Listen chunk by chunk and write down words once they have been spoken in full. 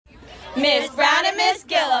Miss Brown and Miss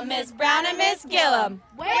Gillum, Miss Brown and Miss Gillum.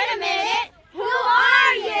 Wait a minute, who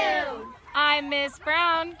are you? I'm Miss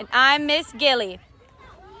Brown. And I'm Miss Gilly.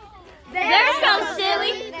 They're so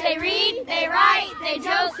silly, they read, they write, they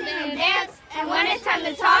joke, and dance, and when it's time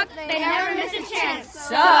to talk, they never miss a chance.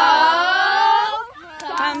 So,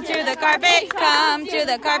 come to the carpet, come to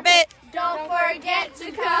the carpet. Don't forget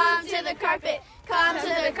to come to the carpet. Come to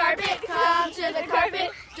the carpet, come to the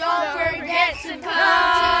carpet. Don't forget to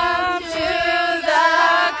come to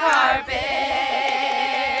the carpet.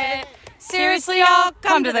 Seriously, y'all,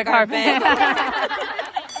 come to the carpet.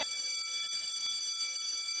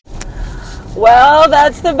 Well,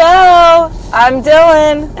 that's the bell. I'm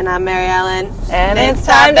Dylan. And I'm Mary Ellen. And it's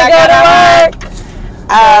time to go to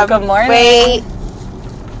work. Good morning. Wait.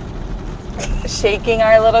 Shaking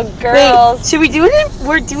our little girls. Wait, should we do it?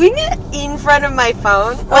 We're doing it in front of my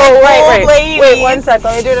phone. Wait, 1 sec.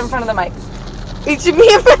 Let me do it in front of the mic. It should be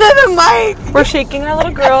in front of the mic. We're shaking our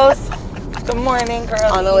little girls. Good morning,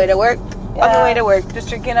 girls. On the way to work. Yeah. On the way to work. Just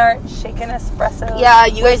drinking our shaken espresso. Yeah,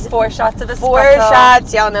 you guys. 4 shots of espresso. 4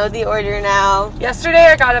 shots. Y'all know the order now. Yesterday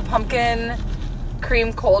I got a pumpkin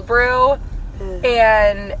cream cold brew.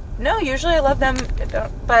 And no, usually I love them,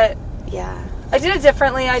 but Yeah. I did it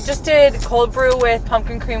differently. I just did cold brew with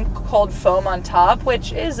pumpkin cream cold foam on top,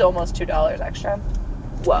 which is almost $2 extra.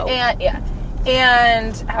 Whoa.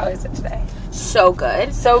 And how is it today? So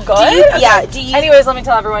good. So good? Yeah. Anyways, let me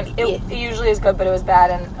tell everyone, it usually is good, but it was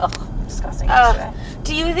bad and disgusting yesterday.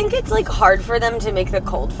 Do you think it's like hard for them to make the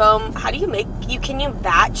cold foam? How do you make? Can you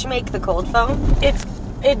batch make the cold foam? It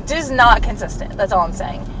is not consistent. That's all I'm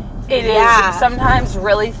saying. It is sometimes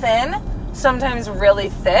really thin, sometimes really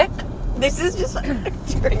thick. This is just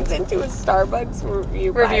turns into a Starbucks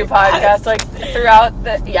review podcast. Like throughout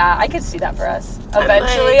I could see that for us.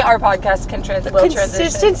 Eventually, our podcast can transition. The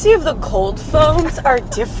consistency of the cold foams are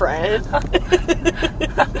different.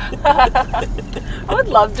 I would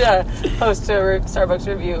love to host a Starbucks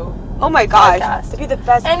review. Oh my gosh, podcast. it'd be the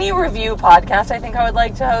best. Any review podcast, I think I would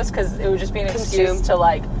like to host because it would just be an excuse to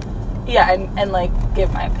and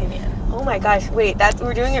give my opinion. Oh my gosh, wait,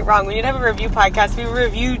 we're doing it wrong. We need to have a review podcast. We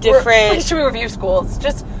review different. Should we review schools?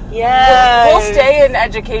 Just yeah. We'll stay in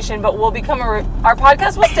education, but we'll become our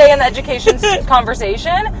podcast will stay in the education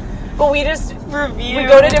conversation. But we just review. We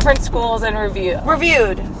go to different schools and review.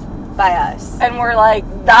 Reviewed by us, and we're like,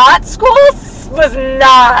 that school was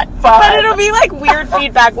not fun. But it'll be like weird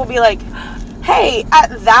feedback. We'll be like, hey, at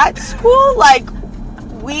that school, I'm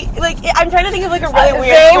trying to think of like a really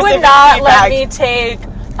weird. They would not feedback. let me take.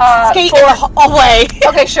 Skate in the hallway.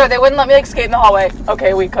 Okay, sure. They wouldn't let me skate in the hallway.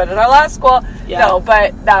 Okay, we could at our last school. Yeah. No,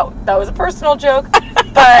 but that was a personal joke.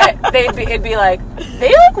 But it'd be like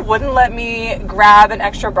they wouldn't let me grab an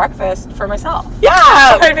extra breakfast for myself. Yeah,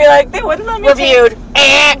 I'd be like they wouldn't let me. Reviewed.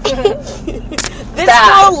 This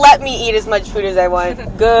school let me eat as much food as I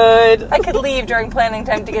want. Good. I could leave during planning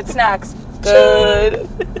time to get snacks. Good.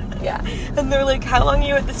 Yeah. And they're like, how long are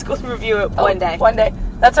you at the school to review it? One day. One day.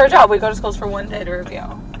 That's our job. We go to schools for 1 day to review.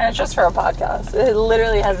 And it's just for a podcast. It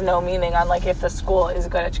literally has no meaning on if the school is a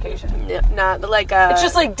good education. Yeah, not like It's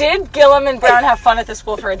just did Gillum and Brown have fun at the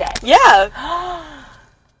school for a day? Yeah.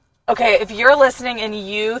 Okay, if you're listening and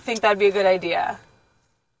you think that'd be a good idea,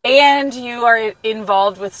 and you are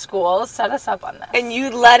involved with schools, set us up on this. And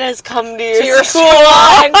you let us come to your school.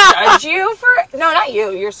 And judge you for... No, not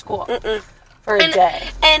you. Your school. For a day.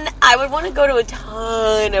 And I would want to go to a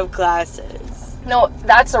ton of classes. No,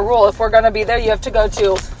 that's a rule. If we're going to be there, you have to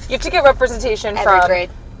get representation every from... grade.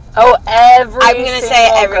 Oh, every I'm going to say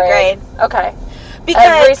every grade. Okay. Because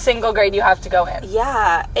every single grade you have to go in.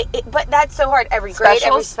 Yeah. But that's so hard. Every grade,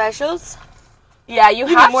 every specials? Yeah, you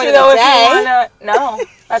have to, though, if you want to... No,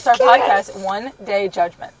 that's our podcast. 1 day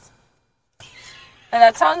judgments. And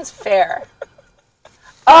that sounds fair.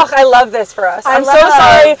 Oh, I love this for us. I'm so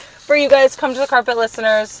sorry for you guys. Come to the carpet,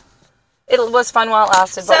 listeners. It was fun while it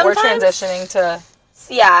lasted, but we're transitioning to...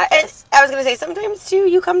 Yeah, and I was going to say, sometimes, too,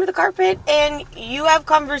 you come to the carpet and you have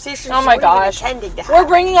conversations oh my gosh. intending to have. We're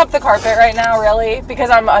bringing up the carpet right now, really, because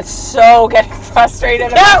I'm so getting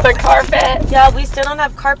frustrated about the carpet. Yeah, we still don't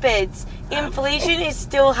have carpets. Inflation is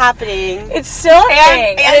still happening. It's still a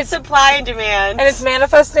thing. And it's supply and demand. And it's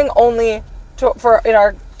manifesting only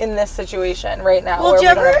in this situation right now. Well, do you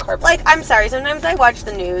ever, I'm sorry, sometimes I watch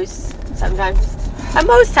the news. Sometimes.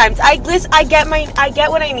 Most times. I get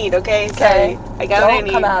what I need, okay? Okay. I get what I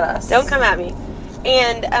need. Don't come at us. Don't come at me.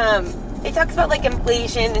 And it talks about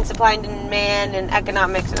inflation and supply and demand and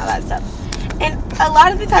economics and all that stuff. And a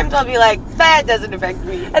lot of the times I'll be like, that doesn't affect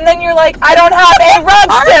me. And then you're like, I don't have a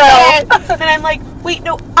rug still. And I'm like, wait,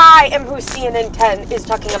 no, I am who CNN 10 is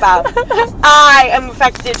talking about. I am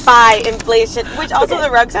affected by inflation, which also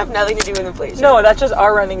the rugs have nothing to do with inflation. No, that's just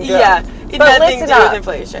our running joke. Yeah, it But nothing to listen do up. with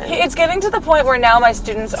inflation. It's getting to the point where now my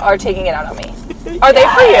students are taking it out on me. Are they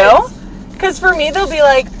for you? Because for me, they'll be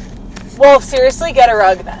like, well, seriously, get a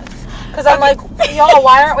rug then. Because I'm like, y'all,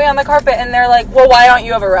 why aren't we on the carpet? And they're like, well, why don't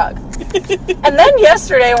you have a rug? And then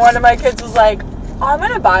yesterday, one of my kids was like, I'm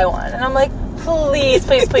going to buy one. And I'm like, please,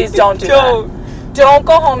 please, please don't do that. Don't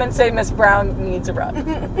go home and say Miss Brown needs a rug.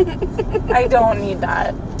 I don't need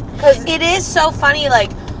that. Cause it is so funny, like...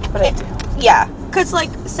 But I do. Yeah. Because,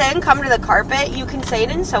 like, saying come to the carpet, you can say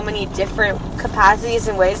it in so many different capacities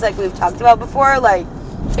and ways, like we've talked about before. Like,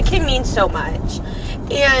 it can mean so much.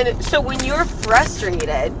 And so when you're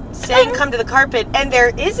frustrated saying come to the carpet and there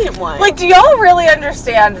isn't one. Like, do y'all really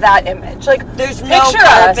understand that image? Like, there's no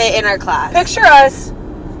carpet in our class. Picture us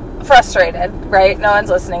frustrated, right? No one's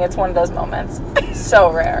listening. It's one of those moments.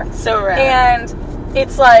 So rare. So rare. And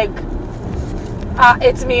it's like,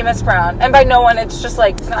 it's me, Miss Brown. And by no one, it's just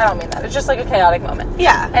like, I don't mean that. It's just like a chaotic moment.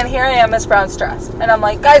 Yeah. And here I am, Miss Brown, stressed. And I'm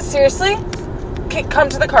like, guys, seriously? Come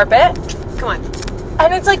to the carpet? Come on.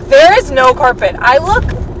 And it's like, there is no carpet. I look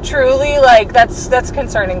truly like, that's a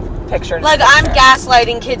concerning picture. Like, I'm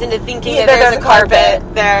gaslighting kids into thinking that there's a carpet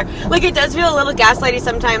there. Like, it does feel a little gaslighty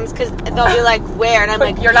sometimes because they'll be like, where? And I'm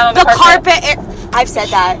like, you're not on the carpet. I've said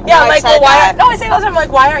that. Yeah, I'm like, well, why? No, I say all the time,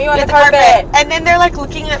 like, why aren't you on the carpet? And then they're like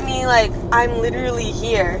looking at me like, I'm literally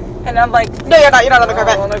here. And I'm like, no, you're not on the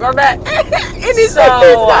carpet. On the carpet. It is so,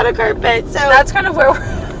 it's not a carpet. So that's kind of where we're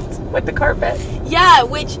at with the carpet. Yeah,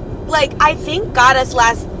 which, like, I think got us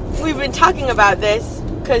we've been talking about this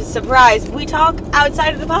because, surprise, we talk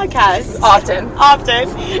outside of the podcast. Often.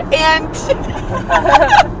 And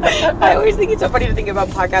I always think it's so funny to think about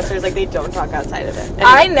podcasters like they don't talk outside of it. Anyway.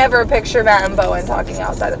 I never picture Matt and Bowen talking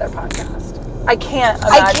outside of their podcast. I can't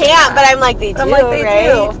imagine that. But I'm like, they do, I'm like, they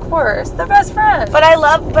right? do, of course. They're best friends. But I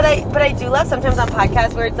do love sometimes on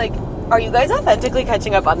podcasts where it's like, are you guys authentically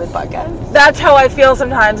catching up on this podcast? That's how I feel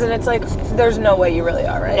sometimes, and it's like, there's no way you really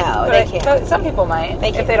are, right? No, they can't. But some people might,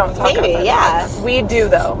 if they don't talk Maybe, outside yeah. the podcast. We do,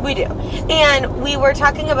 though. We do. And we were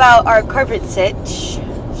talking about our carpet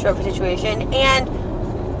trophy situation, and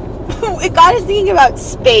it got us thinking about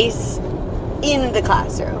space in the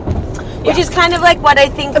classroom. Which is kind of like what I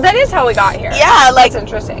think... But that is how we got here. Yeah, like... That's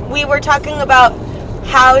interesting. We were talking about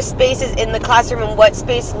how space is in the classroom and what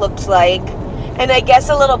space looked like. And I guess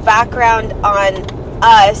a little background on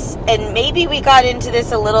us. And maybe we got into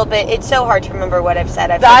this a little bit. It's so hard to remember what I've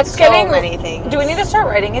said. I've said so many things. Do we need to start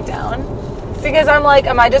writing it down? Because I'm like,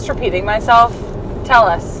 am I just repeating myself? Tell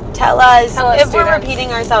us. Tell us if students. We're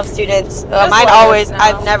repeating ourselves, students. Mine always.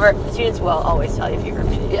 Students will always tell you if you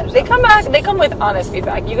repeat it. Yeah, they come back. They come with honest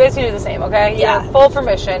feedback. You guys can do the same, okay? Yeah. You have full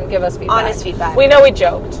permission. Give us feedback. Honest feedback. We know we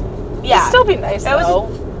joked. Yeah. It'd still be nice, that though.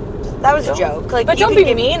 That was a joke. Like, but don't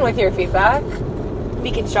be mean with your feedback.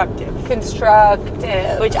 Be constructive.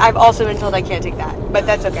 Constructive. Which I've also been told I can't take that, but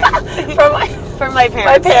that's okay. From my parents.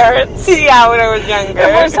 My parents. Yeah, when I was younger.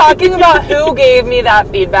 If we're talking about who gave me that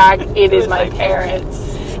feedback, it is my parents.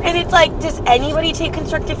 And it's like, does anybody take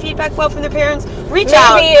constructive feedback well from their parents? Reach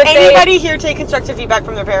out. Anybody here take constructive feedback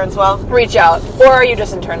from their parents well? Reach out. Or are you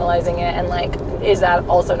just internalizing it and like, is that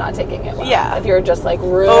also not taking it well? Yeah. If you're just like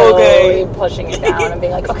really pushing it down and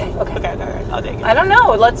being like, okay, all right, I'll take it. I don't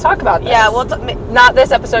know. Let's talk about this. Yeah, well, not this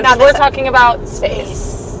episode. We're talking about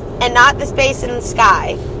space. And not the space in the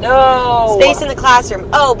sky. No. Space in the classroom.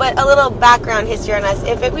 Oh, but a little background history on us.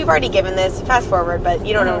 We've already given this, fast forward, but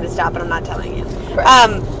you don't know when to stop, and I'm not telling you.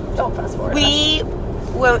 Right. Don't fast forward.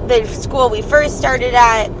 The school we first started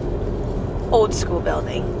at, old school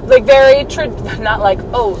building. Like very, not like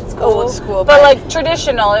old school. But like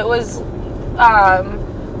traditional. It was,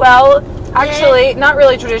 actually, not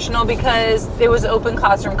really traditional because it was open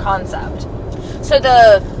classroom concept.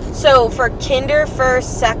 So for kinder,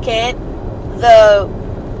 first, second,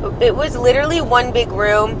 it was literally one big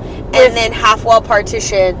room and then half-wall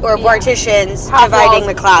partitions dividing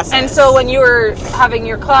the classes. And so when you were having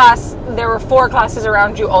your class, there were 4 classes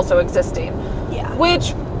around you also existing. Yeah.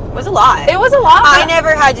 Which was a lot. It was a lot. I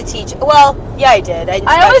never had to teach. Well, yeah, I did.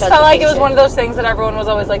 I always felt like it was one of those things that everyone was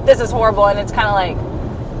always like, this is horrible, and it's kind of like,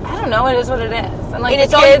 I don't know, it is what it is. And like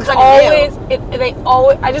the kids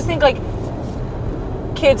always, I just think like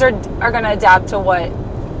kids are going to adapt to what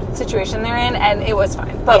situation they're in, and it was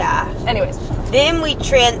fine. But anyways, then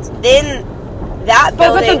that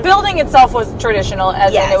building, but the building itself was traditional,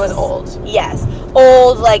 as in it was old. Yes,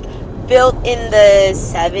 old, like built in the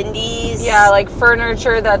 70s. Yeah, like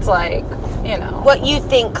furniture that's like you know. What you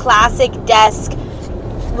think classic desk,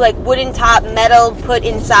 like wooden top, metal put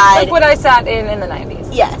inside. Like what I sat in the 90s.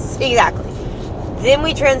 Yes, exactly. Then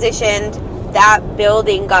we transitioned. That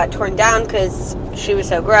building got torn down because she was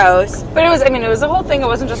so gross. But it was a whole thing. It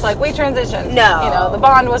wasn't just like, we transitioned. No. You know, the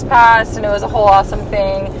bond was passed, and it was a whole awesome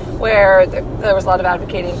thing where there was a lot of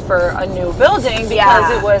advocating for a new building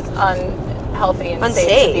because it was unhealthy and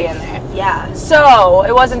unsafe to be in there. Yeah. So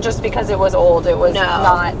it wasn't just because it was old. It was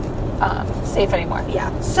not safe anymore.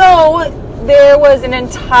 Yeah. So there was an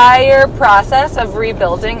entire process of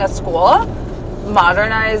rebuilding a school,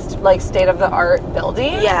 modernized, like, state-of-the-art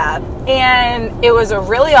building. Yeah. And it was a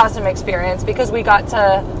really awesome experience because we got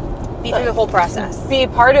to be through the whole process. Be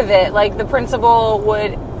part of it. Like, the principal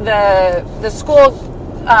the school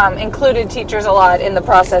included teachers a lot in the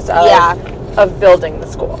process of building the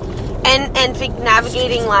school. And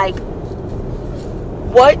navigating, like,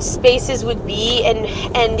 what spaces would be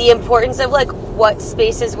and the importance of, like, what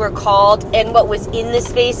spaces were called and what was in the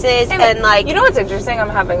spaces and like... You know what's interesting? I'm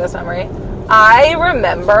having this memory. I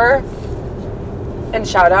remember, and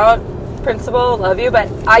shout out, principal, love you, but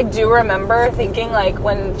I do remember thinking, like,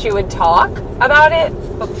 when she would talk about it,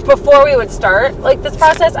 before we would start, like, this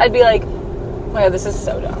process, I'd be like, oh my God, this is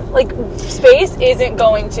so dumb. Like, space isn't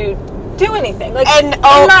going to do anything. Like, in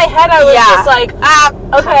my head, I was just like,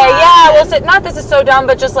 okay, yeah, we'll sit, not this is so dumb,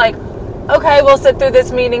 but just like, okay, we'll sit through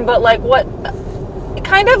this meeting, but like, what,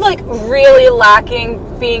 kind of like really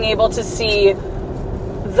lacking being able to see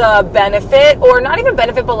the benefit, or not even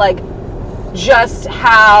benefit, but like just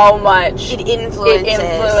how much it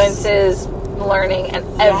influences learning and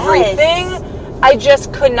everything. I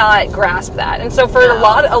just could not grasp that. And so for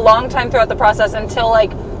a long time throughout the process, until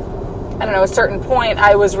like, I don't know, a certain point,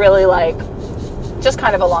 I was really like just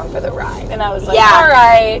kind of along for the ride. And I was like, all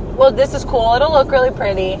right, well, this is cool. It'll look really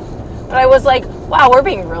pretty. But I was like, wow, we're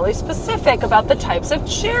being really specific about the types of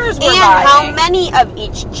chairs we're buying. And how many of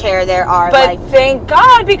each chair there are. But thank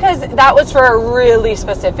God, because that was for a really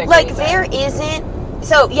specific reason. There isn't...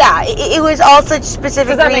 So, yeah, it was all such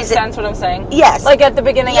specific reasons. Does that make sense, what I'm saying? Yes. Like, at the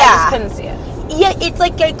beginning, I just couldn't see it. Yeah, it's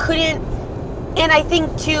like I couldn't... And I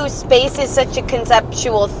think, too, space is such a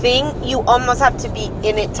conceptual thing. You almost have to be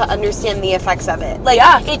in it to understand the effects of it. Like,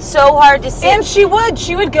 it's so hard to sit. And she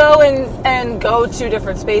would go and go to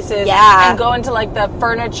different spaces. Yeah. And go into, like, the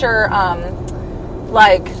furniture,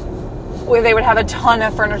 like, where they would have a ton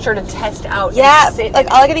of furniture to test out. Yeah. Like,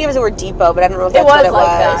 all I can think of is the word depot, but I don't know if that's what it was.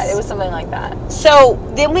 That. It was something like that. So,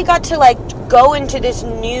 then we got to, like, go into this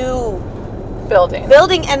new...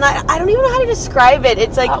 building, and I don't even know how to describe it.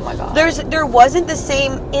 It's like, oh my God. There wasn't the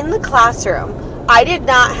same in the classroom. I did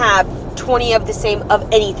not have 20 of the same of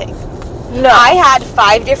anything. No. I had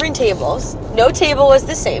 5 different tables. No table was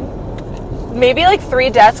the same. Maybe like 3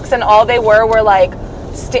 desks, and all they were like,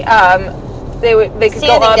 they could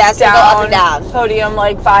go up, down, and down. Podium,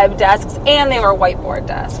 like 5 desks, and they were whiteboard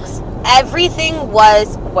desks. Everything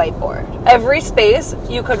was whiteboard. Every space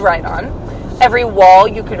you could write on. Every wall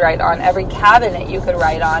you could write on. Every cabinet you could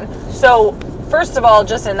write on. So, first of all,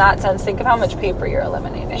 just in that sense, think of how much paper you're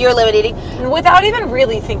eliminating. Without even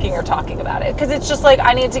really thinking or talking about it. Because it's just like,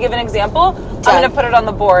 I need to give an example. I'm going to put it on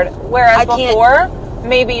the board. Whereas before,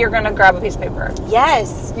 maybe you're going to grab a piece of paper.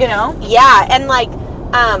 Yes. You know? Yeah, and like,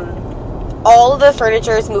 all the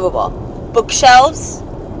furniture is movable. Bookshelves,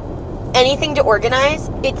 anything to organize,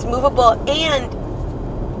 it's movable. And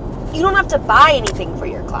you don't have to buy anything for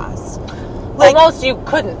your class. Like, almost you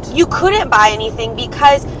couldn't. You couldn't buy anything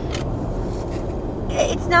because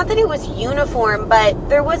it's not that it was uniform, but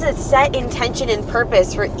there was a set intention and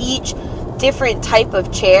purpose for each different type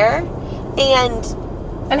of chair and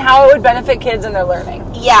how it would benefit kids in their learning.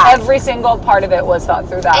 Yeah. Every single part of it was thought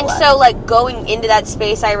through that way. And so, like, going into that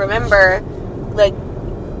space, I remember, like,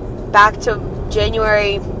 back to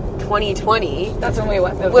January 2020. That's when we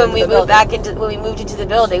moved when we moved into the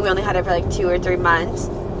building. We only had it for like 2 or 3 months.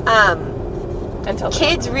 Until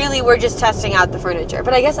kids really were just testing out the furniture,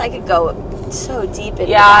 but I guess I could go so deep into that.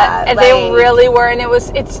 Yeah, and they really were, and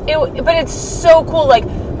but it's so cool. Like,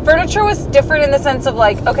 furniture was different in the sense of,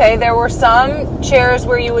 like, okay, there were some chairs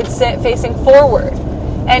where you would sit facing forward,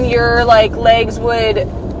 and your, like, legs would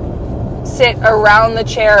sit around the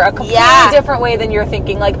chair a completely different way than you're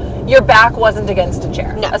thinking. Like, your back wasn't against a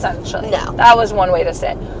chair, essentially. No. That was one way to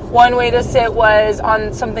sit. One way to sit was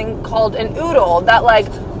on something called an oodle that, like,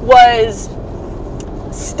 was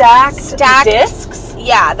stacked discs.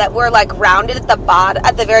 Yeah, that were, like, rounded at the bottom.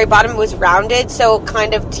 At the very bottom, it was rounded, so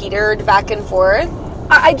kind of teetered back and forth.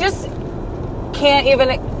 I just can't even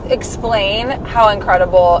explain how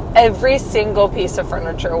incredible every single piece of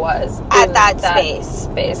furniture was at that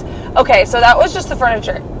space. Okay, so that was just the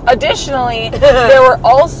furniture. Additionally, there were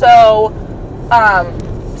also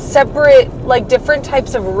separate, like, different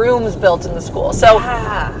types of rooms built in the school. So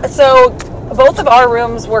both of our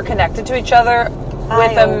rooms were connected to each other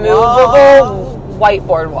with a movable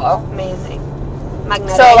whiteboard wall. Amazing.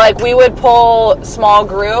 Magnetic. So, like, we would pull small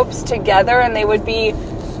groups together, and they would be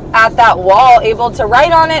at that wall able to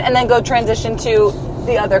write on it and then go transition to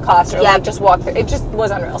the other classroom. Like, just walk through. It just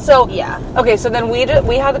was unreal. So, okay, so then we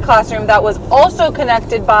had a classroom that was also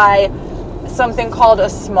connected by something called a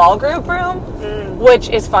small group room, which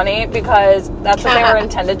is funny because that's what they were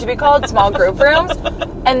intended to be called, small group rooms.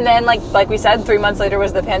 And then, like we said, 3 months later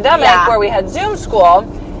was the pandemic where we had Zoom school.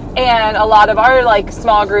 And a lot of our, like,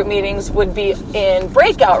 small group meetings would be in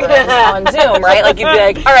breakout rooms on Zoom, right? Like, you'd be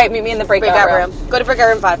like, all right, meet me in the breakout room. Go to breakout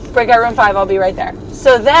room 5. Breakout room 5, I'll be right there.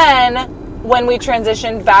 So then, when we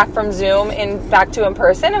transitioned back from Zoom back to in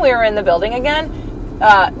person, and we were in the building again,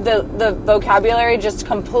 the vocabulary just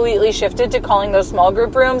completely shifted to calling those small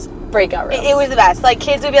group rooms breakout rooms. It was the best. Like,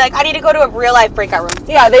 kids would be like, I need to go to a real life breakout room.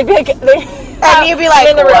 Yeah, they'd be like, and you'd be like,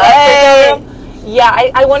 in the real life breakout room.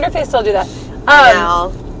 Yeah, I wonder if they still do that.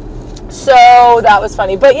 No. So that was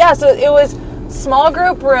funny. But yeah, so it was small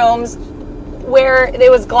group rooms where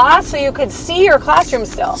there was glass so you could see your classroom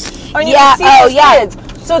still. Or you could see those kids.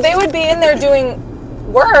 So they would be in there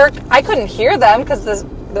doing work. I couldn't hear them because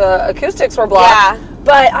the acoustics were blocked. Yeah.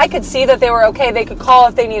 But I could see that they were okay. They could call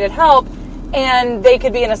if they needed help. And they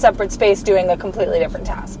could be in a separate space doing a completely different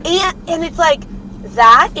task. And it's like,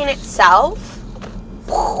 that in itself,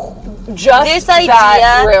 just this idea,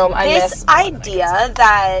 that room, this idea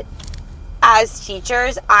that as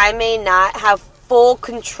teachers, I may not have full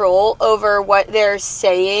control over what they're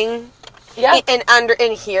saying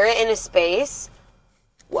and hear it in a space.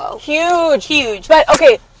 Whoa. Huge. But,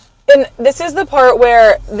 okay, and this is the part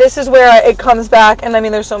where, it comes back, and I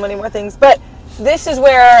mean, there's so many more things, but this is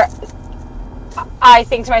where I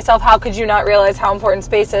think to myself, how could you not realize how important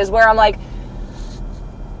space is? Where I'm like,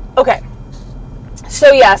 okay,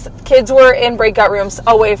 so yes, kids were in breakout rooms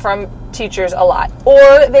away from teachers a lot,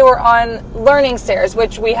 or they were on learning stairs,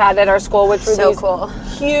 which we had at our school, which were so these cool,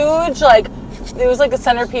 huge, like, it was like the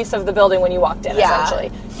centerpiece of the building when you walked in,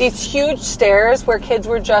 essentially. These huge stairs where kids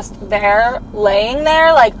were just there, laying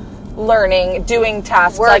there, like, learning, doing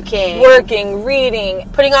tasks, working, reading,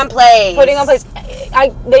 putting on plays.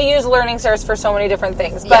 They use learning stairs for so many different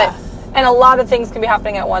things, but and a lot of things can be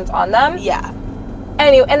happening at once on them. Yeah.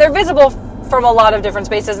 Anyway, and they're visible from a lot of different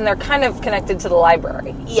spaces, and they're kind of connected to the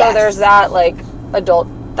library. Yes. So there's that, like, adult.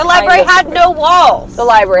 The library had no walls.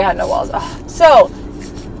 Ugh. So,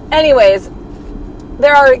 anyways,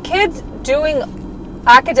 there are kids doing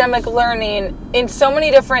academic learning in so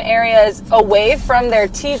many different areas away from their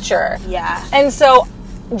teacher. Yeah. And so,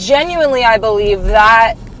 genuinely, I believe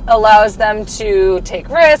that allows them to take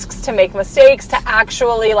risks, to make mistakes, to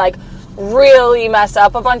actually, like, really mess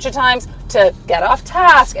up a bunch of times, to get off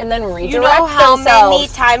task, and then redirect themselves. You know how many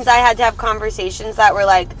times I had to have conversations that were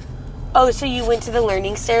like, oh, so you went to the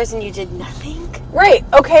learning stairs and you did nothing? Right.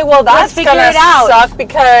 Okay, well, that's gonna suck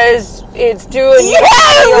because it's doing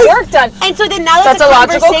your work done. And so then now that's a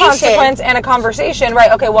logical consequence and a conversation,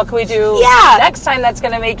 right? Okay, what can we do next time that's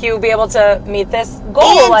gonna make you be able to meet this goal?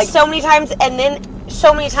 And like, so many times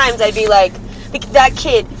I'd be like, that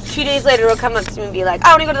kid 2 days later will come up to me and be like,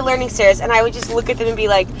 I want to go to the learning stairs, and I would just look at them and be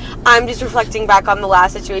like, I'm just reflecting back on the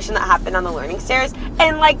last situation that happened on the learning stairs,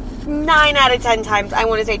 and like 9 out of 10 times, I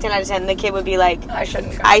want to say 10 out of 10, the kid would be like, I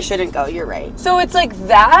shouldn't go, you're right. So it's like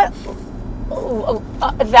that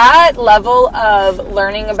level of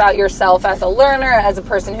learning about yourself as a learner, as a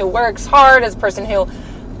person who works hard, as a person who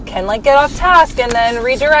can, like, get off task and then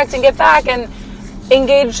redirect and get back and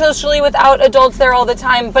engage socially without adults there all the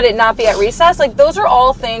time, but it not be at recess. Like, those are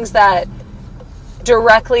all things that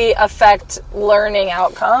directly affect learning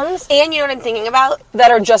outcomes. And you know what I'm thinking about? That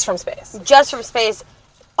are just from space.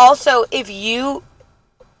 Also, if you,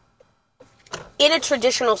 in a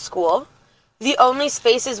traditional school, the only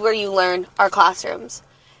spaces where you learn are classrooms.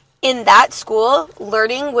 In that school,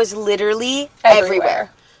 learning was literally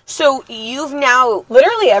everywhere. So you've now...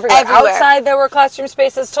 Literally everywhere. Outside there were classroom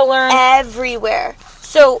spaces to learn. Everywhere.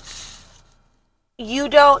 So you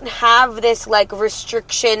don't have this, like,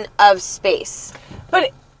 restriction of space.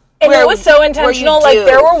 But it was so intentional. Like,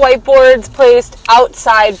 there were whiteboards placed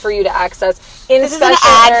outside for you to access. This is an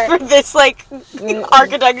ad for this, like,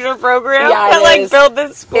 architecture program that, like, built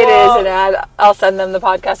this school. It is an ad. I'll send them the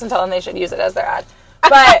podcast and tell them they should use it as their ad.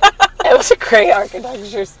 But It was a great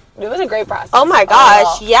architecture. It was a great process. Oh my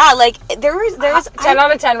gosh. Yeah, like there was 10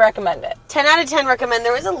 out of 10 recommend it. 10 out of 10 recommend.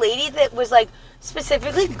 There was a lady that was like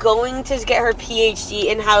specifically going to get her PhD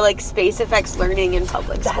in how like space affects learning in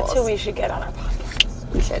public schools. That's who we should get on our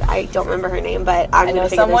podcast. We should. I don't remember her name, but I'm going to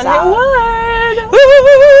figure someone this out. who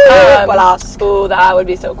would. What else? Ooh, that would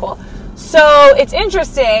be so cool. So it's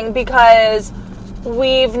interesting because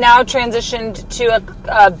we've now transitioned to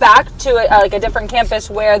back to like a different campus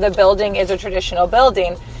where the building is a traditional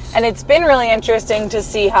building, and it's been really interesting to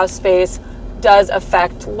see how space does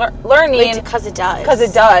affect learning. Because it does. Because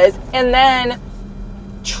it does, and then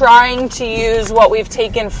trying to use what we've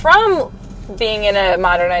taken from being in a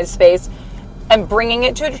modernized space and bringing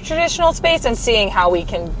it to a traditional space and seeing how we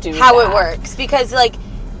can do how that. it works, because like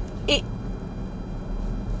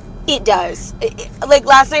it does. Like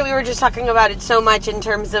last night we were just talking about it so much in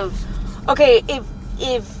terms of, okay,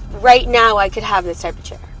 if right now I could have this type of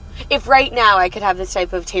chair, if right now I could have this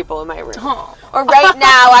type of table in my room, or right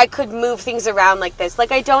now I could move things around like this.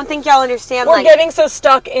 Like, I don't think y'all understand. We're getting so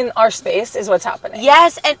stuck in our space is what's happening.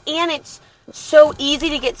 Yes, and it's so easy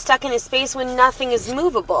to get stuck in a space when nothing is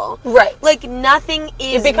movable. Right. Like, nothing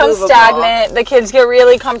is It becomes movable. stagnant. The kids get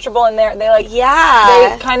really comfortable in there. They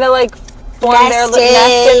Yeah. They kind of like form their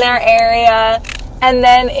nest in their area, and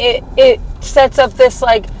then it sets up this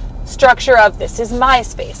like structure of, this is my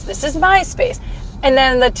space, this is my space, and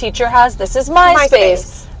then the teacher has, this is my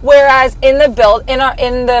space. Whereas in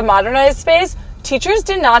the modernized space, teachers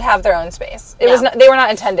did not have their own space. They were not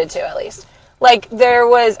intended to, at least. Like, there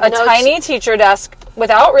was a tiny teacher desk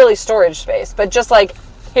without really storage space, but just like,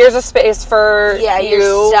 here's a space for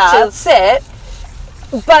you to sit.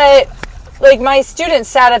 But like, my students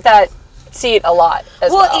sat at that seat a lot as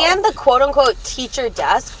well. And the quote-unquote teacher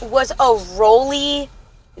desk was a rolly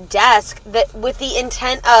desk that with the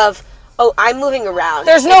intent of, oh, I'm moving around.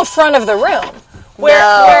 There's no front of the room.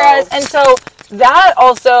 Whereas, and so that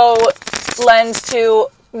also lends to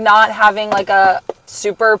not having like a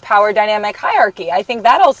super power dynamic hierarchy. I think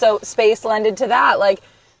that also space lended to that. Like,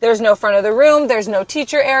 there's no front of the room, there's no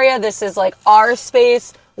teacher area. This is like our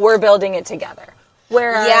space. We're building it together.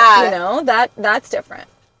 Whereas, that's different.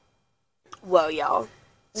 Whoa, y'all.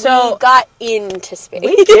 So we got into space.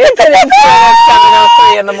 We did get into it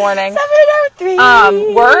at 7:03 in the morning.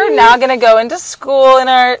 7:03. We're now gonna go into school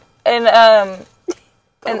work.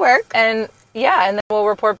 And then we'll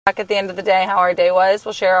report back at the end of the day how our day was.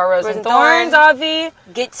 We'll share our rose and thorns, Avi.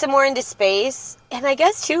 Get some more into space. And I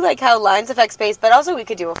guess, too, like how lines affect space, but also we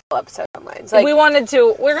could do a full episode on lines. Like, we wanted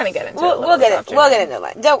to. We're going to get into it. We'll get into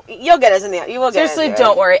lines. You'll get us in the... You will get Seriously,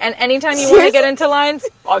 don't worry. And anytime you want to get into lines,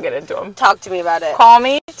 I'll get into them. Talk to me about it. Call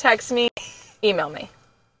me, text me, email me.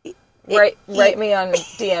 Write me on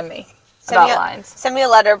DM me about lines. Send me a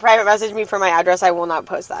letter, private message me for my address. I will not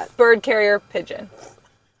post that. Bird carrier, pigeon.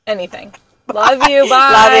 Anything. Love you,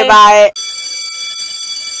 bye. Love you, bye.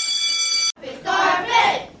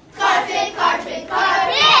 Carpet, carpet, carpet,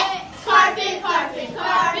 carpet, carpet, carpet,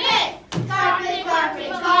 carpet, carpet,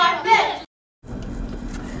 carpet, carpet.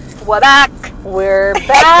 We're back. We're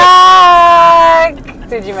back.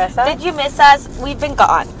 Did you miss us? Did you miss us? We've been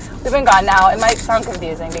gone. We've been gone now. It might sound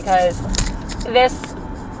confusing because this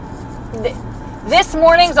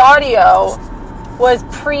morning's audio was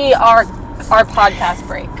pre our podcast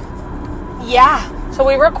break. Yeah. So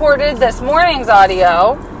we recorded this morning's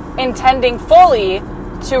audio, intending fully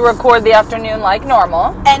to record the afternoon like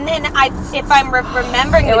normal. And then if I'm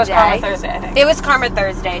remembering the day, it was Karma Thursday, I think. It was Karma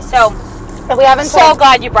Thursday. So we haven't. So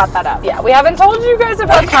glad you brought that up. Yeah, we haven't told you guys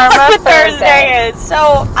about Karma Thursday. Is. So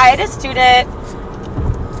I had a student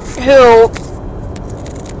who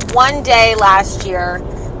one day last year,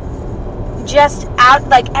 just out,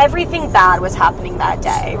 like, everything bad was happening that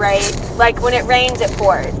day, right? Like, when it rains, it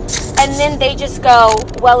pours. And then they just go,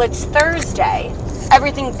 well, it's Thursday.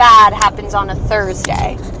 Everything bad happens on a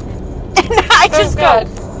Thursday. And I just go,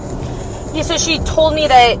 yeah, so she told me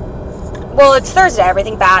that, well, it's Thursday.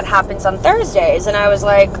 Everything bad happens on Thursdays. And I was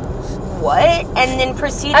like, what? And then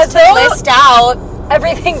proceeds to list out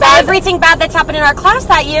everything bad that's happened in our class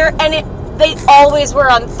that year. And they always were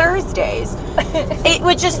on Thursdays. It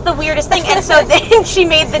was just the weirdest thing. And so then she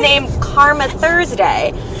made the name Karma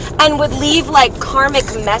Thursday and would leave like karmic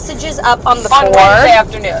messages up on the board. On Wednesday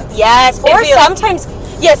afternoons. Yes. Or sometimes,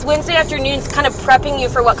 Wednesday afternoons, kind of prepping you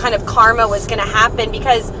for what kind of karma was going to happen,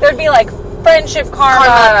 because there'd be like friendship karma,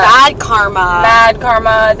 bad karma, mad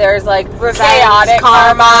karma, there's like revenge, chaotic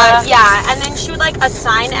karma. Yeah. And then she would like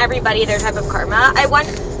assign everybody their type of karma.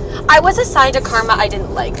 I was assigned a karma I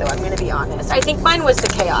didn't like, though, I'm going to be honest. I think mine was the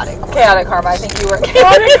chaotic one. Chaotic karma. I think you were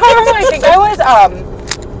chaotic karma. I think I was,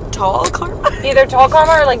 tall karma? either tall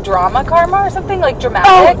karma or like drama karma or something, like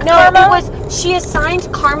dramatic karma. It was, she assigned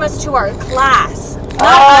karmas to our class.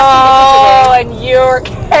 Oh, and you're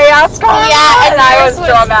chaos karma? Yeah, and I was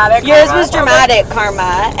dramatic Yours karma. was dramatic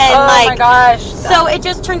karma. And oh my gosh. So it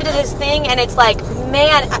just turned into this thing, and it's like,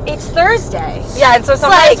 man, it's Thursday. Yeah, and so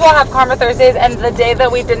sometimes we'll have Karma Thursdays, and the day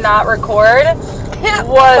that we did not record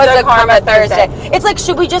was a Karma Thursday. It's like,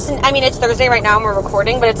 should we just, I mean, it's Thursday right now and we're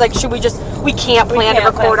recording, but it's like, should we just, we can't plan to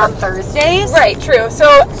record on Thursdays? Right, true. So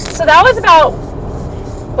that was about,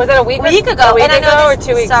 was it a week ago? Or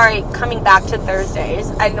 2 weeks? Sorry, coming back to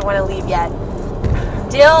Thursdays. I didn't want to leave yet.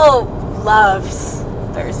 Dill loves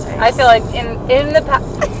Thursdays. I feel like in the past,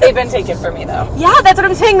 they've been taken for me though. Yeah, that's what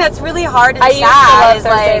I'm saying. That's really hard and I sad. used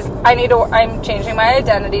to love Thursdays. I'm changing my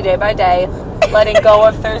identity day by day, letting go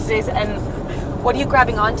of Thursdays. And what are you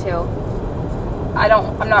grabbing onto?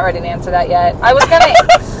 I'm not ready to answer that yet. I was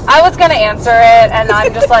gonna answer it, and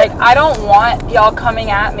I'm just like, I don't want y'all coming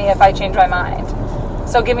at me if I change my mind.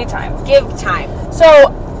 So give me time. Give time. So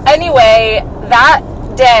anyway, that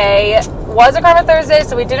day was a Karma Thursday,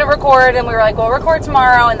 so we didn't record, and we were like, we'll record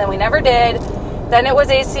tomorrow, and then we never did. Then it was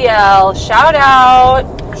ACL. Shout out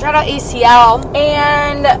ACL.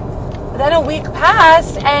 And then a week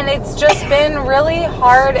passed, and it's just been really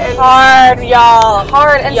hard, y'all.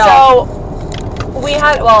 Hard, and so we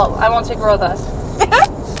had. Well, I won't take a row with us.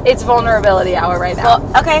 It's vulnerability hour right now.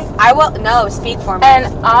 Well, okay, I will. No, speak for me. And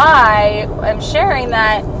I am sharing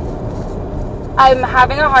that I'm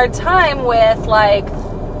having a hard time with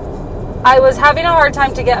I was having a hard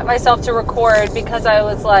time to get myself to record because I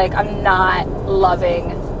was like, I'm not loving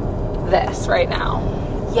this right now.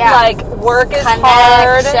 Yeah. Like, work is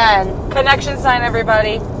hard. Connection sign,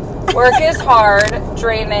 everybody. Work is hard,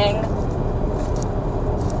 draining.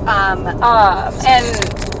 And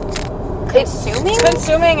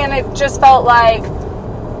consuming, and it just felt like,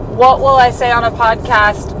 what will I say on a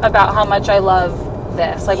podcast about how much I love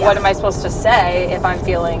this? Like, what am I supposed to say if I'm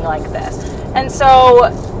feeling like this? And so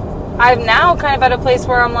I'm now kind of at a place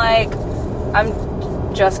where I'm like, I'm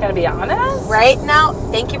just going to be honest. Right now,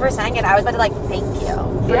 thank you for saying it. I was about to thank you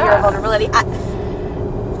for your vulnerability. I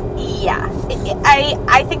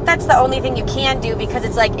think that's the only thing you can do, because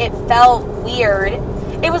it's like, it felt weird.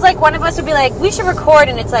 It was like one of us would be like, we should record,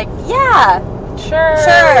 and it's like, yeah, sure.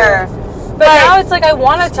 But now it's like, I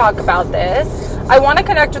want to talk about this. I want to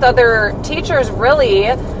connect with other teachers, really.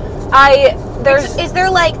 Is there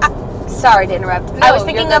sorry to interrupt. No, I was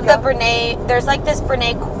thinking of the Brene, there's this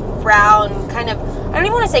Brene Brown kind of, I don't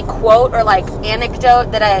even want to say quote or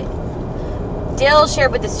anecdote that Dill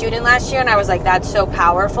shared with the student last year, and I was like, that's so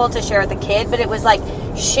powerful to share with a kid. But it was like,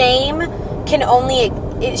 shame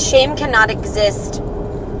cannot exist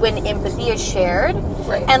when empathy is shared.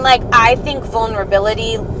 Right. And I think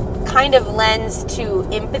vulnerability kind of lends to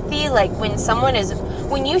empathy.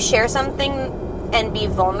 When you share something and be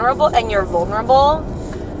vulnerable, and you're vulnerable,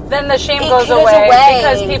 then the shame goes away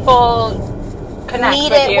because people connect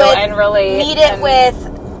with you and really meet it with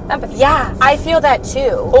empathy. Yeah, I feel that too.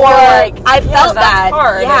 Or I felt that's that.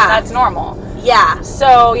 Hard, yeah, that's normal. Yeah.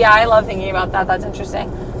 So I love thinking about that. That's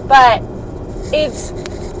interesting. But it's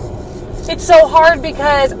so hard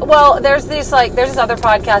because there's this other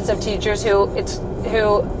podcast of teachers who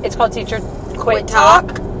it's called Teacher Quit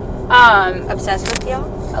Talk. Obsessed with you.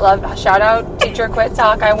 I love, shout out Teacher Quit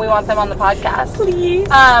Talk. We want them on the podcast. Please.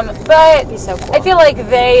 But that'd be so cool. I feel like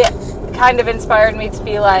they kind of inspired me to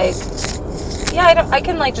be like, I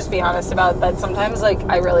can just be honest about that. Sometimes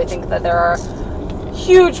I really think that there are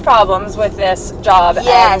huge problems with this job.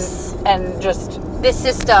 Yes. And just the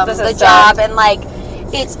system, the job, and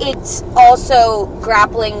it's also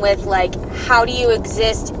grappling with how do you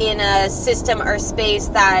exist in a system or space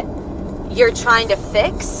that you're trying to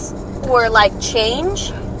fix or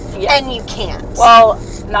change, and you can't. Well,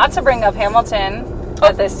 not to bring up Hamilton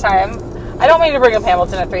at this time. I don't mean to bring up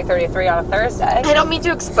Hamilton at 3:33 on a Thursday. I don't mean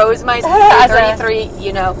to expose myself to 333,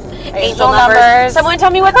 angel numbers. Someone tell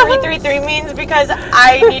me what 333 means, because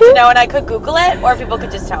I need to know, and I could Google it, or people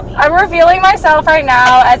could just tell me. I'm revealing myself right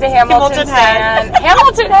now as a Hamilton fan.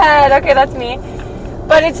 Hamilton head. Okay, that's me.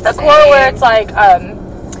 But it's the quote where it's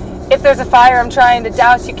if there's a fire I'm trying to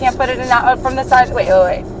douse, you can't put it out from the side. Wait.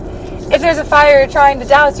 If there's a fire you're trying to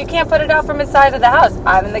douse, you can't put it out from inside of the house.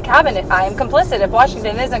 I'm in the cabinet. I am complicit. If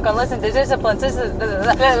Washington isn't going to listen to discipline, this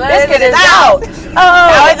kid is out. Oh,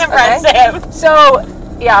 that was impressive. Okay. So,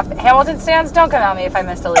 Hamilton stands, don't come at me if I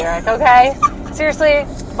missed a lyric, okay? Seriously,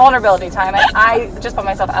 vulnerability time. And I just put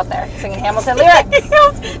myself out there singing Hamilton lyrics.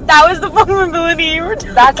 That was the vulnerability you were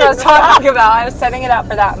talking about. That's what I was talking about. I was setting it up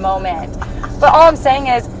for that moment. But all I'm saying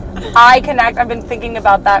is, I've been thinking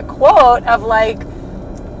about that quote of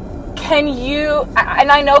Can you,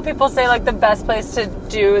 and I know people say, like, the best place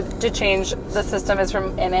to change the system is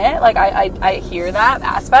from in it. Like, I hear that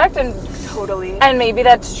aspect, and Totally. and maybe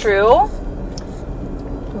that's true.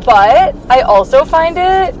 But I also find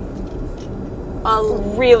it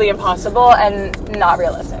really impossible and not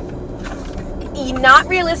realistic. Not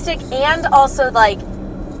realistic, and also, like,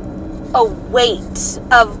 a weight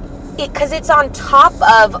of it, because it's on top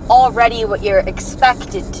of already what you're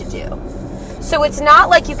expected to do. So it's not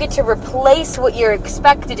like you get to replace what you're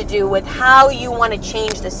expected to do with how you want to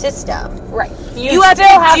change the system. Right. You have to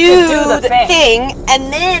do the thing,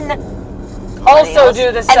 and then also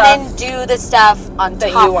do the stuff. And then do the stuff on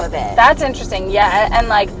top of it. That's interesting. Yeah, and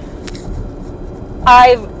like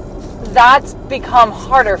that's become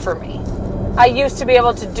harder for me. I used to be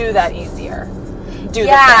able to do that easier. The thing.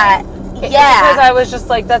 Yeah. Because I was just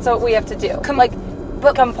like, that's what we have to do.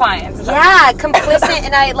 But compliance. Yeah, complicit,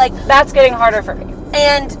 and I like... That's getting harder for me.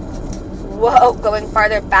 And, going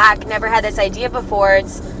farther back, never had this idea before.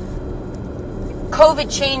 It's... COVID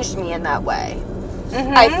changed me in that way,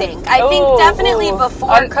 I think. I think definitely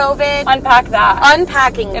before COVID... Unpack that.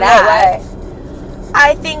 Unpacking in that. what way?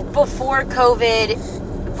 I think before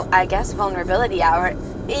COVID, I guess vulnerability hour,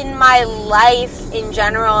 in my life in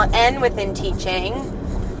general and within teaching...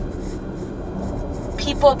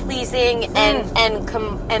 people pleasing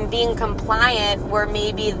and being compliant were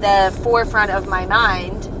maybe the forefront of my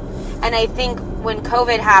mind, and I think when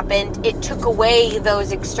COVID happened, it took away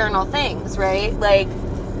those external things, right? Like,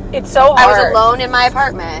 it's so hard. I was alone in my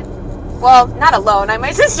apartment. Well, not alone.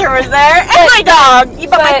 My sister was there and my dog.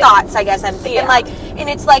 But my thoughts, I guess I'm thinking and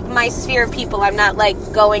it's like my sphere of people. I'm not like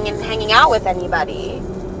going and hanging out with anybody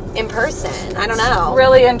in person. I don't know. It's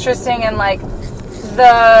really interesting, and like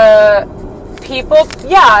the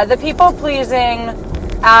people pleasing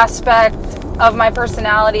aspect of my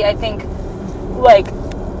personality, I think, like,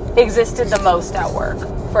 existed the most at work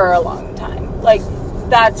for a long time. Like,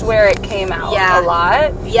 that's where it came out a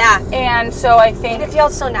lot. Yeah. And so I think... And it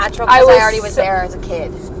felt so natural because I already was there as a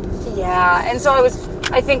kid. Yeah. And so I was,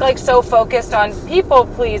 I think, like, so focused on people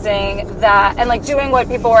pleasing that, and, like, doing what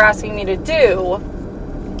people were asking me to do,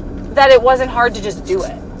 that it wasn't hard to just do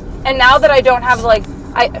it. And now that I don't have, like...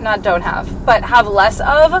 but have less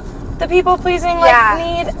of the people-pleasing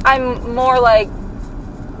need, I'm more like,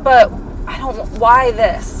 but I don't, why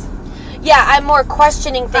this? Yeah, I'm more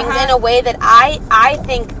questioning things in a way that I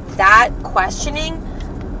think that questioning,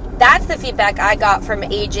 that's the feedback I got from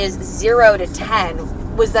ages 0 to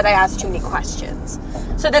 10, was that I asked too many questions.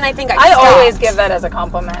 So then I think I always give that as a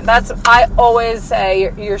compliment. I always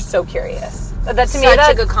say, you're so curious. That to me,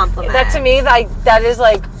 such a good compliment. That to me, that is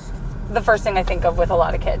like, the first thing I think of with a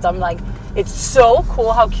lot of kids. I'm like, it's so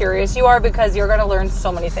cool how curious you are, because you're going to learn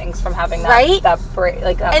so many things from having that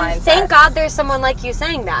mindset. And thank God there's someone like you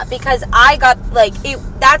saying that, because I got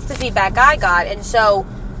that's the feedback I got. And so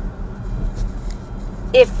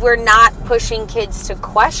if we're not pushing kids to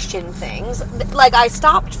question things, like, I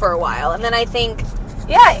stopped for a while, and then I think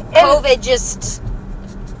COVID just...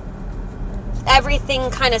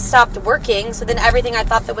 everything kind of stopped working, so then everything I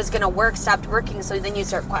thought that was going to work stopped working, so then you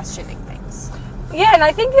start questioning things. Yeah, and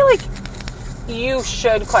I think you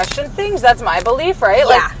should question things. That's my belief, right? Yeah.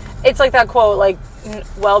 Like, it's like that quote, like,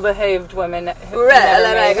 well-behaved women who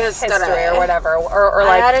never make history or whatever. Or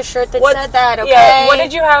like, I had a shirt that said that, okay? Yeah, what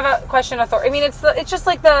did you have a question authority? I mean, it's just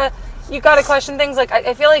like you got to question things. Like,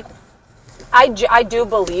 I feel like I do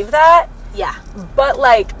believe that. Yeah. But,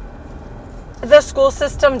 like, the school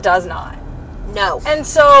system does not. No. And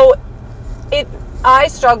so I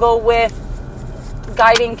struggle with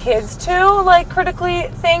guiding kids to, like, critically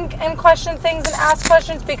think and question things and ask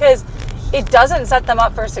questions, because it doesn't set them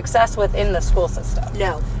up for success within the school system.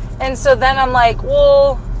 No. And so then I'm like,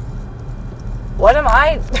 well, what am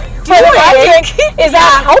I doing? Is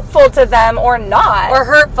that helpful to them or not? Or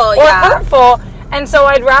hurtful, hurtful. And so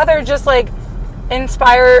I'd rather just, like,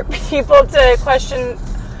 inspire people to question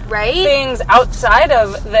things outside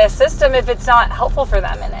of the system if it's not helpful for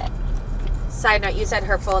them in it. Side note, you said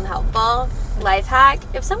hurtful and helpful. Life hack: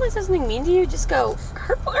 if someone says something mean to you, just go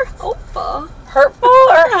hurtful or helpful. Hurtful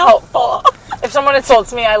or helpful? If someone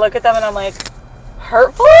insults me, I look at them and I'm like,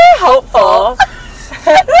 hurtful or helpful?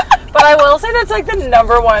 But I will say that's like the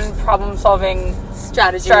number one problem solving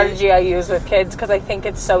strategy I use with kids, because I think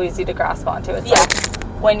it's so easy to grasp onto. It's like,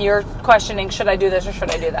 when you're questioning, should I do this or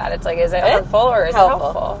should I do that? It's like, is it hurtful or is it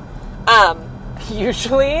helpful?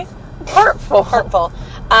 Usually hurtful. Hurtful.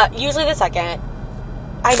 Usually the second.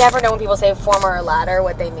 I never know when people say former or latter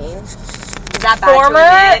what they mean. Is that bad?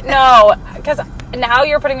 Former? No, because now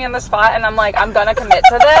you're putting me on the spot and I'm like, I'm going to commit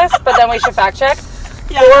to this, but then we should fact check.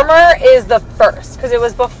 Former is the first because it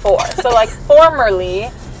was before. So like formerly,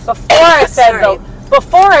 before I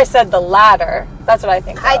said the latter. That's what I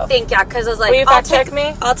think. I think because I was like, will you fact check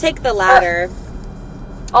me? I'll take the latter.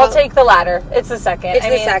 I'll take the latter. It's the second. It's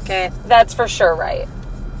the second. That's for sure right.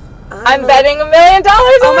 I'm betting $1 million.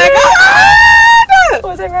 Oh my god!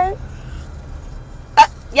 Was I right?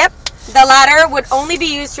 Yep. The latter would only be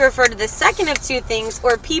used to refer to the second of two things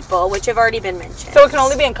or people, which have already been mentioned. So it can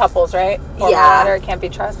only be in couples, right? Former, latter. It can't be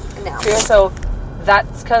trust. No. So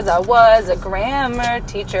that's because I was a grammar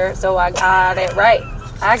teacher, so I got it right.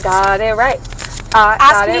 Ask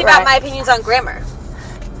me about my opinions on grammar.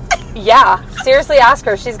 Yeah. Seriously, ask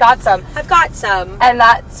her. She's got some. I've got some. And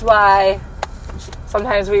that's why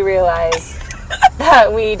sometimes we realize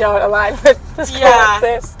that we don't align with the school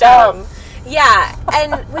system. Yeah,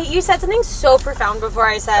 and wait, you said something so profound before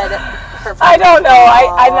I said profound. I don't know.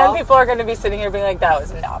 I then people are going to be sitting here being like, that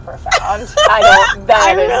was not profound.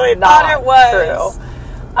 I really thought it was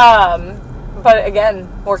true. But again,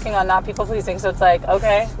 working on not people pleasing, so it's like,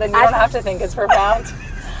 okay, then you don't have to think it's profound.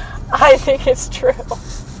 I think it's true.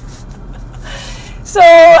 So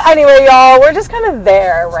anyway, y'all, we're just kind of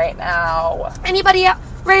there right now. Anybody else?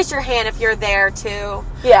 Raise your hand if you're there too.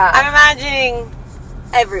 Yeah. I'm imagining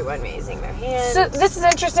everyone raising their hands. So this is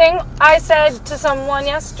interesting. I said to someone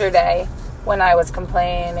yesterday when I was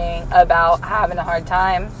complaining about having a hard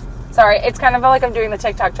time. Sorry, it's kind of like I'm doing the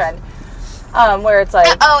TikTok trend, where it's like,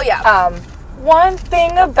 one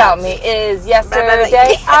thing about me is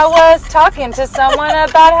yesterday I was talking to someone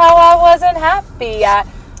about how I wasn't happy at,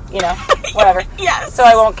 whatever. Yes. So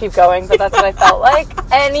I won't keep going, but that's what I felt like.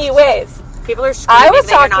 Anyways, people are screaming that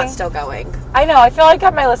you're not still going. I know. I feel like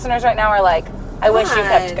my listeners right now are like, I wish you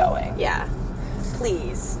kept going. Yeah.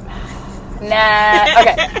 Please. Nah.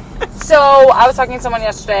 Okay. So I was talking to someone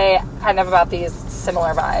yesterday kind of about these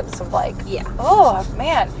similar vibes of like, oh,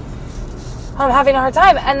 man, I'm having a hard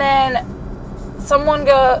time. And then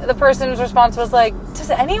the person's response was like, does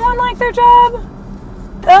anyone like their job?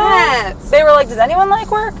 Yes. They were like, does anyone like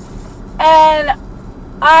work? And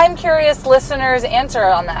I'm curious listeners' answer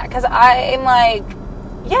on that because I'm like,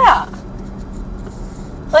 yeah.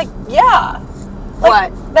 Like, yeah.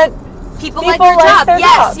 What? That people like their job.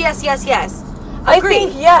 Yes. Agreed. I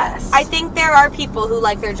think yes. I think there are people who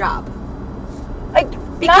like their job.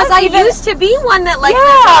 Because I used to be one that liked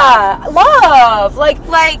their job. Love.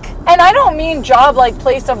 And I don't mean job like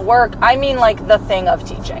place of work. I mean like the thing of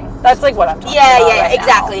teaching. That's like what I'm talking about right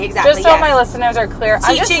exactly. now. Just so my listeners are clear.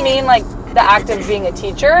 I just mean like the act of being a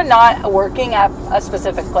teacher, not working at a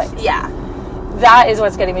specific place. Yeah. That is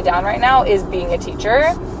what's getting me down right now is being a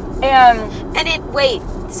teacher.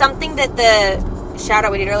 Something that the shout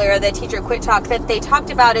out we did earlier, the Teacher Quit Talk that they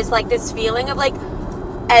talked about is like this feeling of like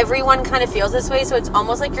everyone kind of feels this way, so it's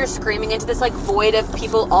almost like you're screaming into this like void of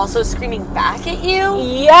people also screaming back at you.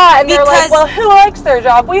 Yeah, and they're like, well, who likes their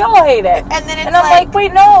job? We all hate it. And I'm like,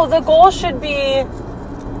 wait, no, the goal should be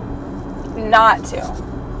not to.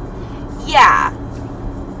 Yeah.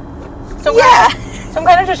 So I'm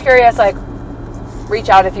kind of just curious, like, reach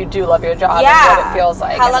out if you do love your job and what it feels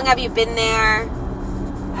like. How long have you been there?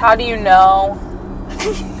 How do you know?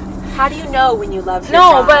 How do you know when you love your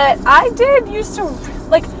job? No, but I did used to,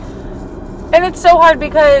 like, and it's so hard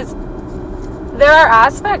because there are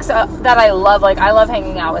aspects that I love. Like, I love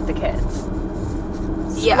hanging out with the kids.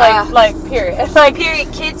 Yeah. Like period. Like,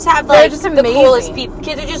 period. Kids have, like, just the coolest people.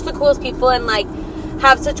 Kids are just the coolest people and, like,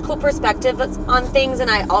 have such cool perspectives on things. And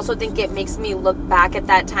I also think it makes me look back at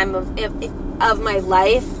that time of my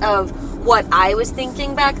life, of what I was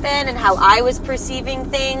thinking back then and how I was perceiving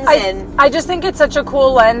things. I just think it's such a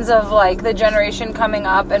cool lens of, like, the generation coming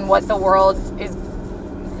up and what the world is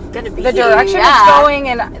gonna be, the direction it's going,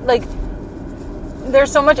 and like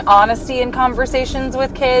there's so much honesty in conversations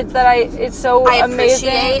with kids that it's so I amazing.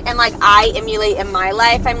 Appreciate and like I emulate in my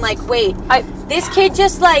life. I'm like, wait, this kid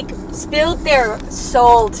just like spilled their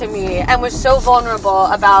soul to me and was so vulnerable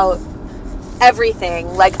about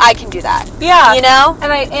everything. Like, I can do that. Yeah. You know?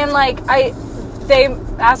 They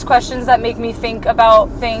ask questions that make me think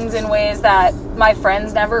about things in ways that my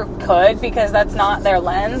friends never could because that's not their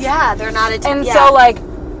lens. Yeah, they're not so like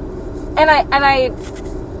and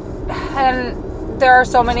there are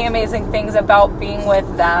so many amazing things about being with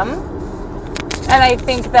them. And I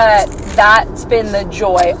think that's been the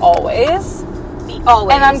joy always.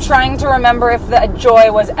 Always. And I'm trying to remember if the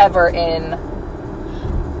joy was ever in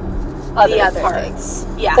other parts.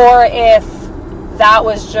 Things. Yeah. Or if that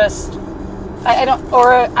was just I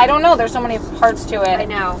don't know, there's so many parts to it. I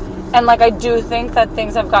know. And like I do think that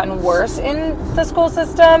things have gotten worse in the school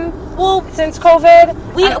system since COVID.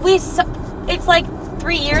 It's like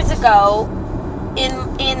 3 years ago in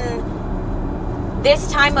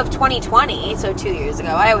this time of 2020, so 2 years ago,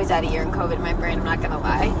 I always had a year in COVID in my brain, I'm not going to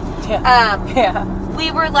lie. Yeah.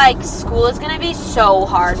 We were like, school is going to be so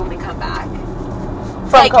hard when we come back.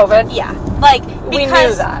 From COVID? Yeah. Like, we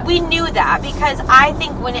knew that. We knew that because I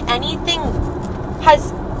think when anything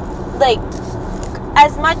has, like,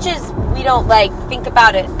 as much as we don't, like, think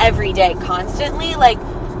about it every day constantly, like,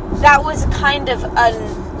 that was kind of a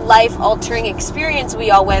life-altering experience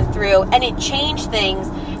we all went through, and it changed things.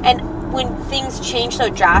 And when things change so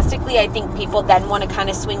drastically, I think people then want to kind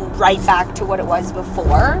of swing right back to what it was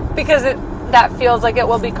before. Because that feels like it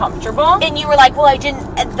will be comfortable. And you were like, well,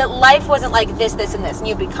 the life wasn't like this, and this, and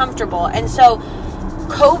you'd be comfortable. And so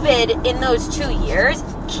COVID, in those 2 years,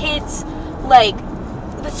 kids, like,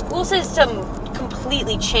 the school system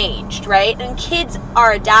completely changed, right? And kids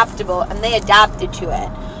are adaptable, and they adapted to it.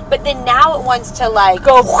 But then now it wants to, like,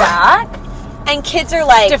 go back. And kids are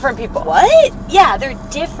like, different people. What? Yeah, they're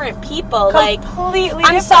different people. Completely different.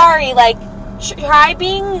 I'm sorry, like, try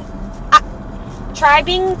being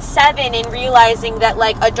 7 and realizing that,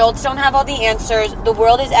 like, adults don't have all the answers. The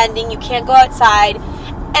world is ending. You can't go outside.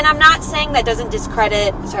 And I'm not saying that doesn't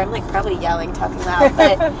discredit... Sorry, I'm, like, probably yelling, talking loud.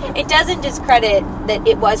 But it doesn't discredit that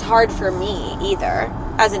it was hard for me, either,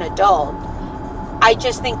 as an adult. I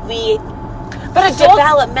just think But adults,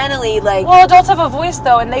 developmentally, like... Well, adults have a voice,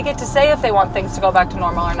 though, and they get to say if they want things to go back to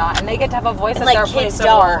normal or not. And they get to have a voice at their place of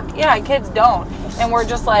work. Yeah, kids don't. And we're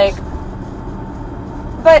just like...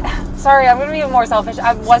 But, sorry, I'm going to be more selfish.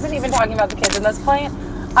 I wasn't even talking about the kids in this point.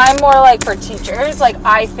 I'm more like for teachers. Like,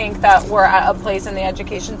 I think that we're at a place in the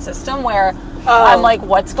education system where I'm like,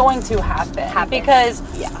 what's going to happen? Because,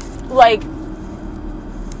 like...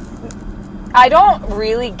 I don't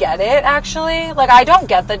really get it, actually. Like, I don't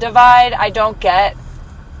get the divide. I don't get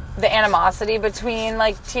the animosity between,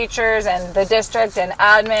 like, teachers and the district and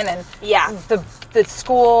admin and the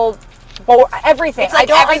school, everything. It's like I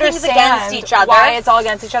don't everything's understand against each other. why it's all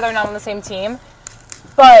against each other, not on the same team.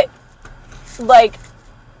 But, like,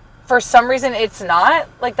 for some reason it's not.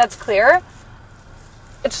 Like, that's clear.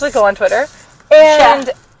 It's just, like, go on Twitter. And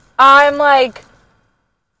I'm like,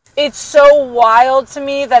 it's so wild to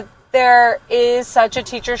me that there is such a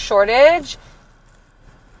teacher shortage,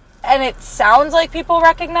 and it sounds like people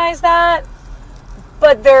recognize that,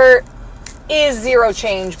 but there is zero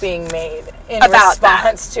change being made in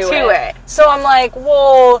response to it. So I'm like,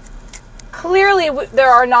 well, clearly there's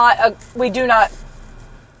a view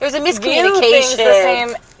miscommunication. Things the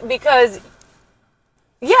same because,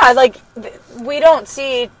 like, we don't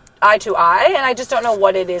see eye to eye, and I just don't know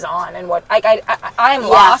what it is on and what I'm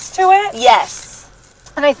lost to it. Yes.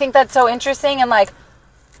 And I think that's so interesting. And, like,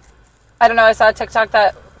 I don't know, I saw a TikTok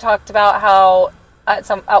that talked about how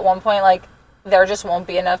at one point, like, there just won't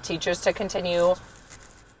be enough teachers to continue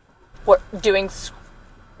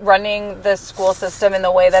running the school system in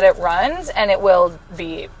the way that it runs, and it will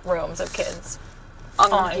be rooms of kids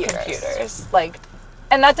on computers. Like,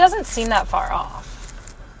 and that doesn't seem that far off.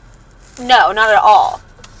 No, not at all.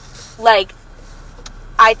 Like,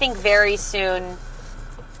 I think very soon...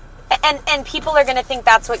 And people are going to think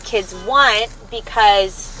that's what kids want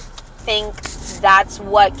because that's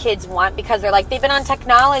what kids want because they're like, they've been on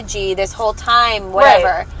technology this whole time,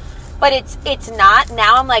 whatever. Right. But it's not.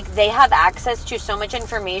 Now I'm like, they have access to so much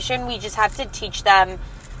information. We just have to teach them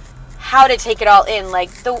how to take it all in. Like,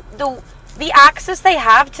 the access they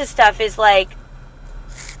have to stuff is like,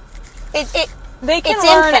 they can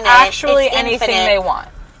learn infinite. actually anything they want.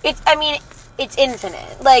 It's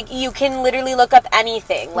infinite. Like, you can literally look up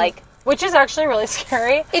anything. Like, which is actually really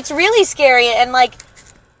scary. It's really scary. And, like,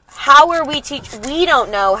 how are we we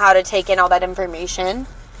don't know how to take in all that information.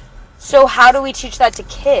 So how do we teach that to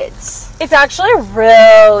kids? It's actually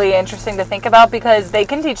really interesting to think about because they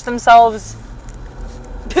can teach themselves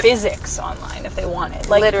physics online if they wanted.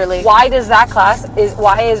 Like, literally. Why does that class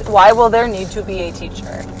why will there need to be a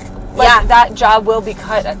teacher? Like, that job will be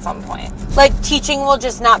cut at some point. Like, teaching will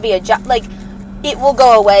just not be a job. Like, it will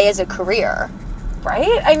go away as a career.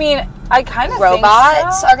 Right? I mean, I kind of robots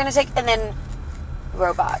think so. Are going to take... And then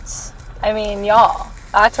robots. I mean, y'all.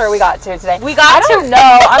 That's where we got to today. I don't know.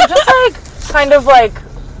 I'm just, like, kind of like,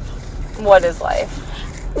 what is life?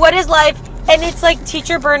 What is life? And it's like,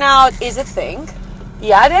 teacher burnout is a thing.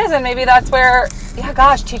 Yeah, it is. And maybe that's where... Yeah,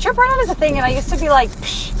 gosh, teacher burnout is a thing. And I used to be like,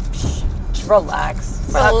 just relax.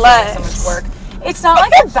 Relax. So much work. It's not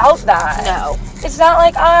like about that. No. It's not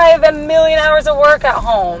like I have a million hours of work at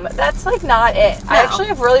home. That's like not it. No. I actually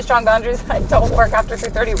have really strong boundaries. I don't work after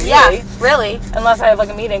 3:30 really. Yeah, really. Unless I have like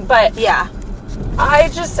a meeting. But yeah. I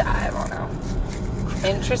don't know.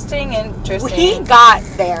 Interesting. We got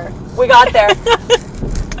there.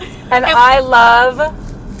 And I love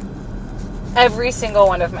every single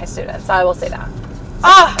one of my students. I will say that.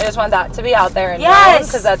 Ah, I just want that to be out there and known, yes,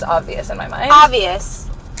 because that's obvious in my mind. obvious.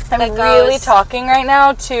 I'm that really goes- talking right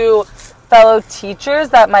now to fellow teachers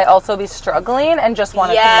that might also be struggling and just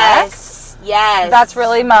want to connect. Yes. That's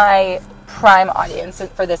really my prime audience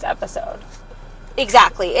for this episode.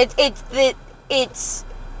 Exactly. It's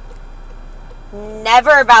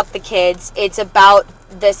never about the kids. It's about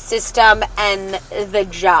the system and the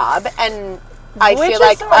job. And I Which feel is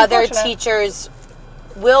like so other unfortunate. teachers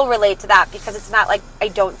will relate to that, because it's not like I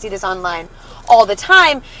don't see this online all the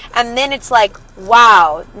time. And then it's like,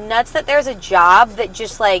 wow, nuts that there's a job that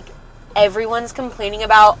just like everyone's complaining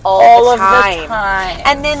about all the time. Of the time.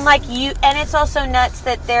 And then like and it's also nuts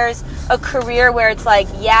that there's a career where it's like,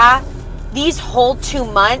 yeah, these whole 2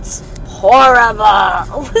 months, horrible.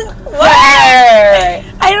 Hey!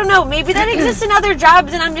 I don't know. Maybe that exists in other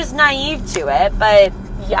jobs and I'm just naive to it, but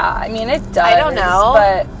Yeah, I mean, it does. I don't know.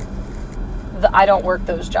 But I don't work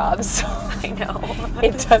those jobs, so I know.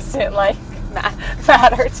 it doesn't, like,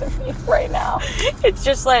 matter to me right now. It's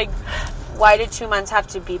just like, why did 2 months have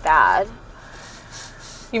to be bad?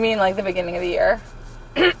 You mean, like, the beginning of the year?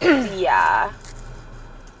 Yeah.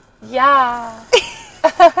 Yeah.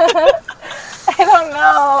 I don't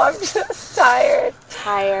know. I'm just tired.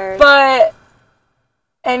 But,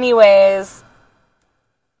 anyways,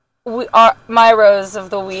 we are my rose of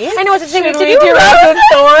the week. I know what to say. Should we do Rose and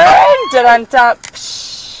Thorn? Dun-dun-dun.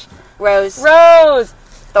 Psh. Rose.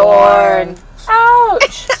 Thorn.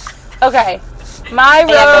 Ouch. Okay. My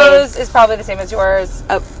rose is probably the same as yours.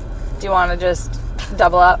 Oh. Do you want to just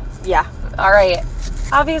double up? Yeah. All right.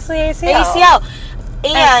 Obviously, ACL. ACL.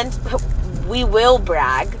 And we will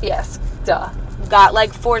brag. Yes. Duh. Got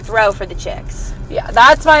like 4th row for the chicks. Yeah,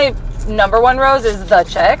 that's my number one rose is the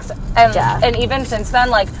chicks. And Duh. and even since then,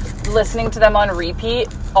 like, listening to them on repeat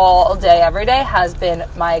all day, every day has been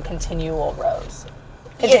my continual rose.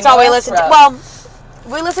 It's all we listen to. Rose. Well,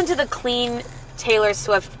 we listen to the clean Taylor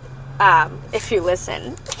Swift, if you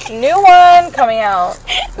listen. New one coming out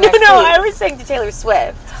next week. I was saying to Taylor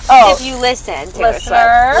Swift. Oh. If you listen, Taylor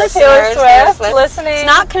Listener, Swift. Taylor Listeners, Swift, listening. It's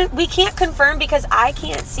not. We can't confirm because I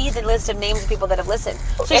can't see the list of names of people that have listened.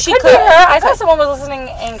 So It she could could. be her. I saw someone was listening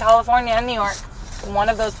in California and New York. One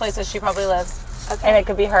of those places she probably lives. Okay. And it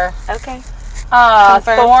could be her. Okay.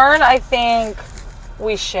 Confirmed. Thorn, I think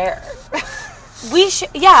we shared.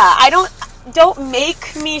 Yeah. Don't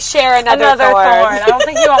make me share another thorn. I don't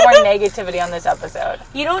think you want more negativity on this episode.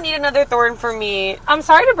 You don't need another thorn for me. I'm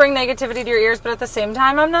sorry to bring negativity to your ears, but at the same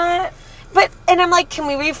time, I'm not. And I'm like, can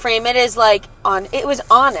we reframe it as like it was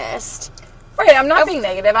honest. Right, I'm not being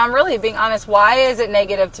negative. I'm really being honest. Why is it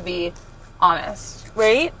negative to be honest?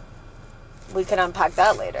 Right? We could unpack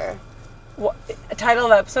that later. Title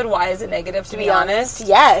of episode, why is it negative to be honest?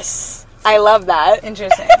 Yes. I love that.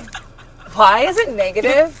 Interesting. Why is it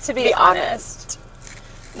negative to be honest?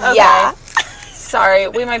 Okay. Yeah. Sorry,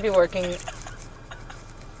 we might be working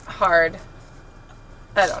hard.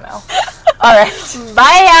 I don't know. All right.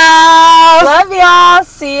 Bye, y'all. Love y'all.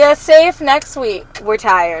 See ya safe next week. We're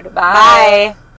tired. Bye.